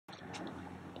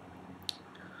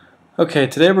Okay,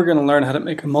 today we're going to learn how to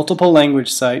make a multiple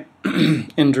language site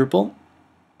in Drupal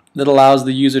that allows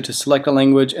the user to select a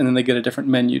language and then they get a different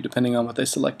menu depending on what they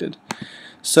selected.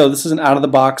 So this is an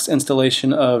out-of-the-box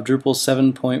installation of Drupal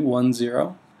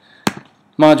 7.10.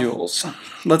 Modules.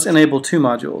 Let's enable two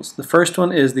modules. The first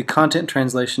one is the content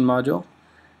translation module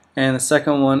and the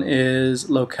second one is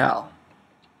locale.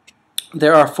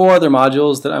 There are four other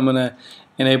modules that I'm going to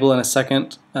enable in a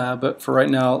second, but for right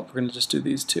now we're going to just do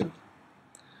these two.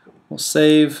 We'll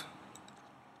save.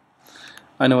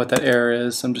 I know what that error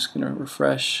is, so I'm just going to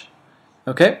refresh.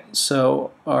 Okay,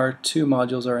 so our two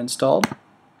modules are installed.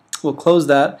 We'll close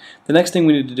that. The next thing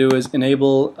we need to do is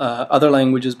enable other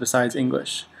languages besides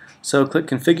English. So click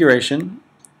Configuration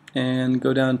and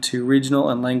go down to Regional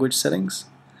and Language Settings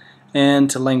and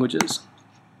to Languages.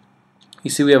 You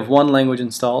see we have one language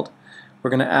installed. We're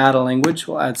going to add a language.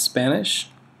 We'll add Spanish.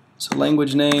 So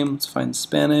language name, let's find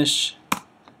Spanish.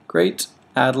 Great.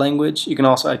 Add language. You can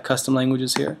also add custom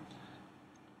languages here.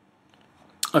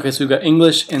 Okay, so we've got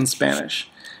English and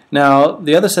Spanish. Now,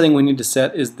 the other setting we need to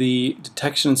set is the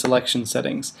detection and selection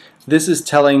settings. This is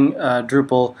telling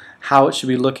Drupal how it should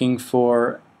be looking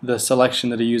for the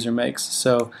selection that a user makes.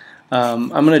 So I'm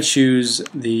going to choose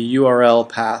the URL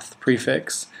path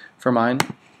prefix for mine,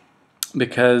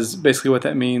 because basically what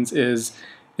that means is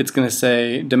it's going to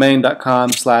say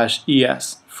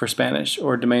domain.com/es for Spanish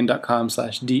or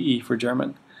domain.com/de for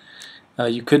German.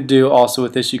 You could do also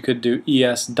with this, you could do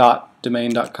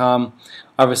es.domain.com.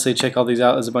 Obviously check all these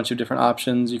out. There's a bunch of different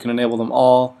options. You can enable them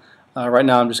all. Right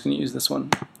now I'm just going to use this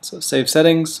one. So save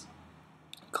settings,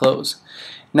 close.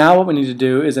 Now what we need to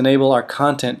do is enable our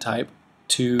content type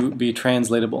to be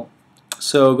translatable.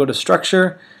 So go to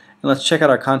structure and let's check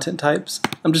out our content types.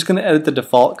 I'm just going to edit the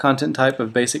default content type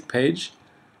of basic page.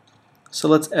 So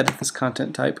let's edit this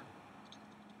content type.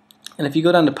 And if you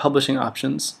go down to publishing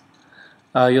options,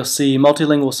 you'll see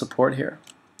multilingual support here.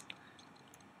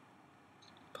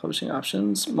 Publishing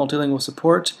options, multilingual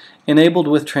support, enabled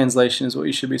with translation is what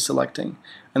you should be selecting.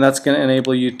 And that's going to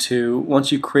enable you to,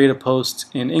 once you create a post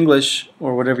in English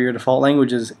or whatever your default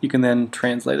language is, you can then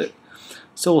translate it.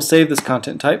 So we'll save this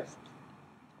content type.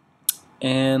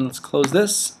 And let's close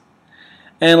this.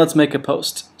 And let's make a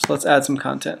post. So let's add some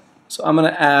content. So I'm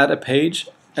going to add a page,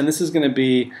 and this is going to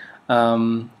be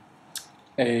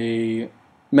a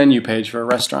menu page for a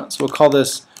restaurant. So we'll call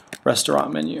this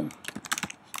restaurant menu.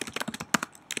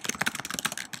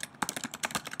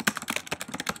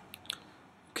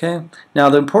 Okay. Now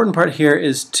the important part here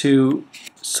is to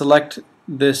select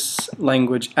this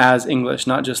language as English,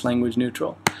 not just language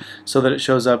neutral, so that it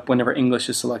shows up whenever English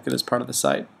is selected as part of the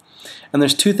site. And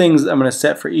there's two things I'm going to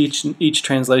set for each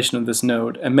translation of this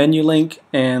node, a menu link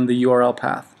and the URL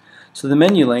path. So the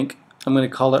menu link, I'm going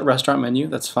to call it restaurant menu,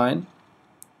 that's fine.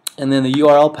 And then the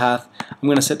URL path, I'm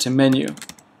going to set to menu. And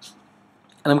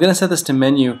I'm going to set this to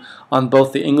menu on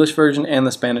both the English version and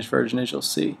the Spanish version, as you'll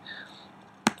see.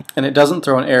 And it doesn't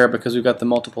throw an error because we've got the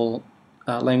multiple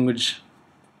language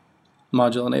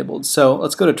module enabled. So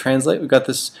let's go to translate. We've got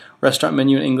this restaurant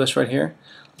menu in English right here.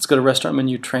 Let's go to restaurant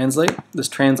menu translate. This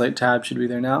translate tab should be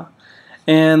there now.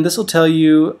 And this will tell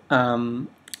you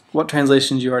what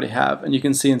translations you already have. And you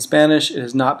can see in Spanish it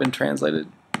has not been translated.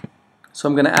 So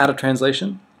I'm going to add a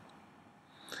translation.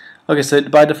 Okay, so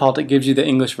by default it gives you the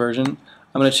English version.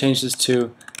 I'm going to change this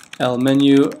to El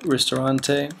Menú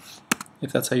Restaurante,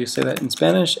 if that's how you say that in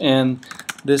Spanish, and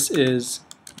this is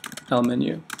El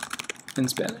Menú in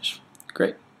Spanish.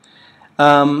 Great.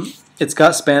 It's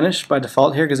got Spanish by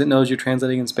default here because it knows you're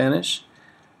translating in Spanish.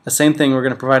 The same thing, we're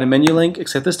going to provide a menu link,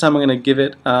 except this time I'm going to give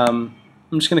it, I'm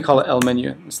just going to call it El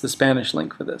Menú. It's the Spanish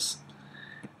link for this.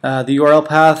 The URL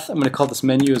path, I'm going to call this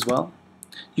menu as well.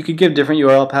 You could give different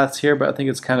URL paths here, but I think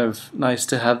it's kind of nice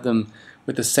to have them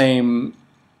with the same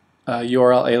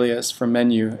URL alias for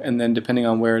menu, and then depending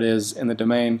on where it is in the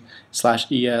domain,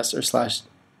 /es or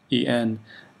 /en,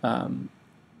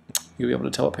 you'll be able to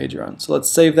tell what page you're on. So let's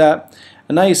save that.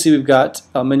 And now you see we've got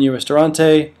El Menú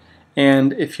Restaurante,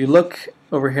 and if you look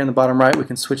over here in the bottom right, we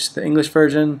can switch to the English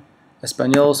version,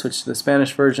 Espanol, switch to the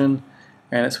Spanish version,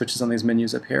 and it switches on these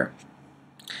menus up here.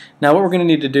 Now what we're going to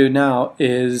need to do now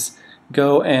is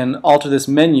go and alter this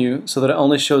menu so that it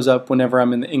only shows up whenever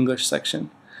I'm in the English section.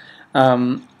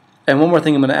 And one more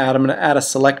thing I'm going to add a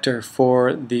selector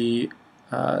for the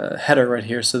header right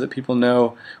here so that people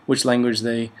know which language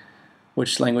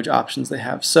options they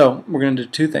have. So we're going to do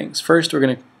two things. First, we're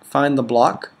going to find the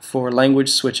block for language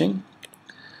switching.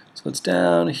 So it's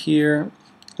down here,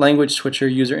 language switcher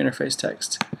user interface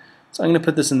text. So I'm going to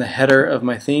put this in the header of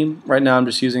my theme. Right now I'm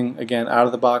just using, again, out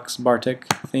of the box Bartik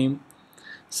theme.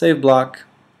 Save block.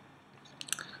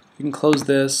 You can close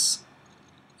this,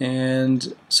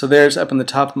 And so there's up in the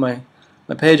top of my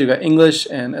page, we've got English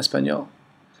and Espanol.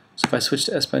 So if I switch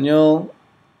to Espanol,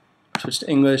 switch to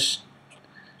English,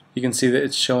 you can see that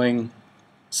it's showing,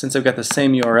 since I've got the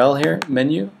same URL here,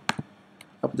 menu,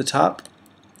 up at the top.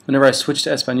 Whenever I switch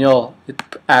to Espanol, it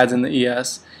adds in the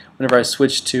ES. Whenever I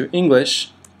switch to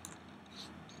English,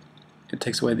 it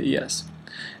takes away the ES.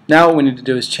 Now what we need to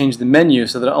do is change the menu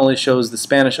so that it only shows the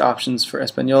Spanish options for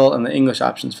Espanol and the English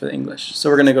options for the English. So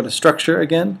we're going to go to Structure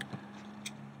again,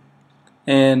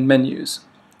 and Menus.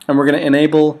 And we're going to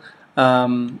enable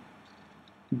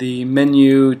the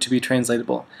menu to be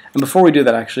translatable. And before we do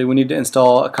that, actually, we need to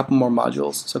install a couple more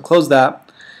modules. So close that.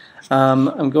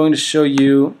 I'm going to show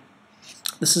you,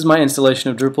 this is my installation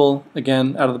of Drupal,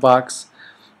 again, out of the box.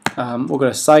 We'll go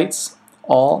to Sites,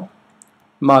 All,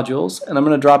 Modules, and I'm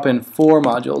going to drop in 4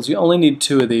 modules. You only need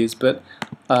 2 of these, but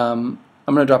I'm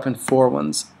going to drop in 4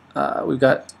 ones. We've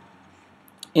got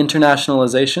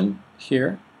Internationalization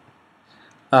here.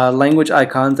 Language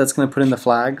icons, that's going to put in the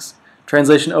flags.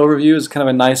 Translation overview is kind of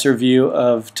a nicer view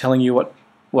of telling you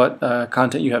what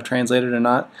content you have translated or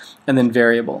not. And then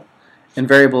variable. And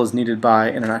variable is needed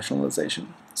by internationalization.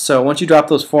 So once you drop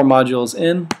those 4 modules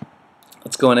in,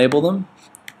 let's go enable them.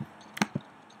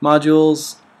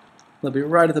 Modules, they'll be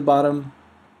right at the bottom.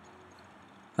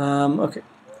 Okay.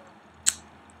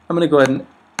 I'm going to go ahead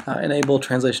and enable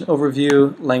translation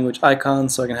overview, language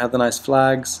icons, so I can have the nice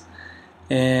flags,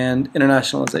 and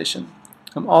internationalization.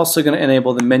 I'm also going to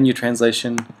enable the menu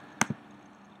translation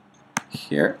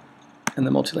here and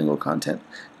the multilingual content.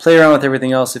 Play around with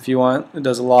everything else if you want. It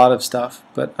does a lot of stuff,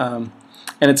 but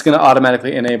and it's going to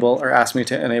automatically enable or ask me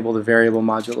to enable the variable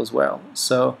module as well.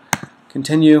 So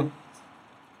continue.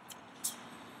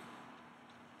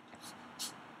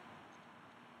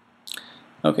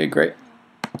 Okay, great.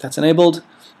 That's enabled.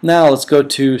 Now let's go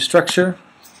to Structure,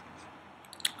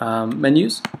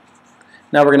 Menus.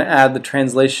 Now we're going to add the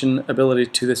translation ability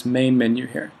to this main menu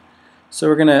here. So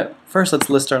we're going to, first let's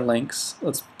list our links.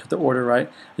 Let's put the order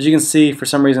right. As you can see, for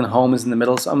some reason home is in the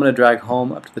middle, so I'm going to drag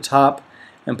home up to the top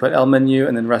and put El menu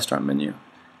and then restaurant menu. And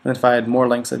then if I had more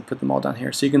links, I'd put them all down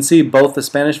here. So you can see both the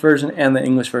Spanish version and the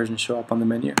English version show up on the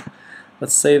menu.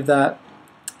 Let's save that,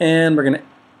 and we're going to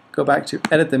go back to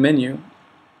edit the menu,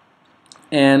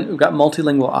 and we've got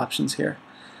multilingual options here.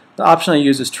 The option I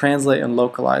use is translate and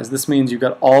localize. This means you've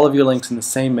got all of your links in the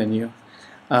same menu,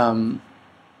 and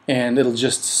it'll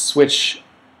just switch.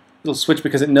 It'll switch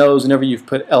because it knows whenever you've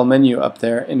put El menu up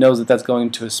there, it knows that that's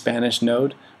going to a Spanish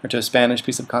node or to a Spanish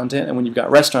piece of content, and when you've got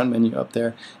restaurant menu up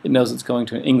there, it knows it's going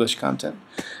to an English content.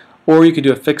 Or you could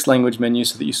do a fixed language menu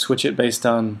so that you switch it based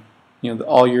on,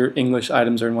 all your English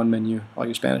items are in one menu, all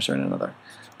your Spanish are in another.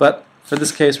 But for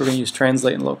this case, we're going to use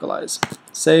translate and localize.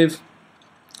 Save.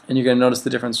 And you're going to notice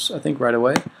the difference, I think, right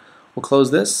away. We'll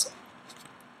close this.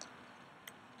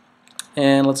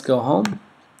 And let's go home.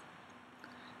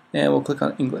 And we'll click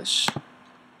on English.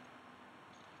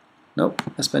 Nope.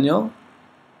 Espanol.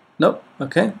 Nope.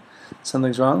 Okay.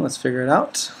 Something's wrong. Let's figure it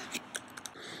out.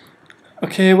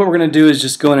 Okay, what we're going to do is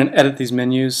just go in and edit these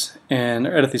menus or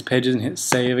edit these pages and hit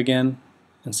save again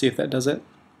and see if that does it.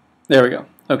 There we go.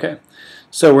 Okay.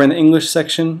 So we're in the English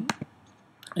section,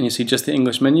 and you see just the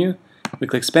English menu. We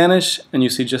click Spanish, and you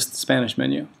see just the Spanish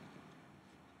menu.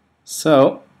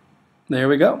 So there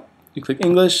we go. You click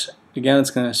English. Again,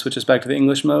 it's going to switch us back to the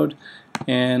English mode.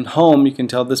 And home, you can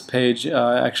tell this page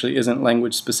actually isn't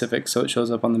language specific, so it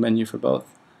shows up on the menu for both.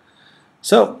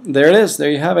 So there it is.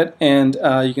 There you have it. And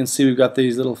you can see we've got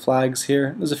these little flags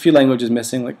here. There's a few languages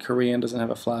missing, like Korean doesn't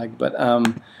have a flag, but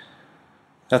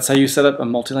that's how you set up a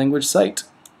multi-language site.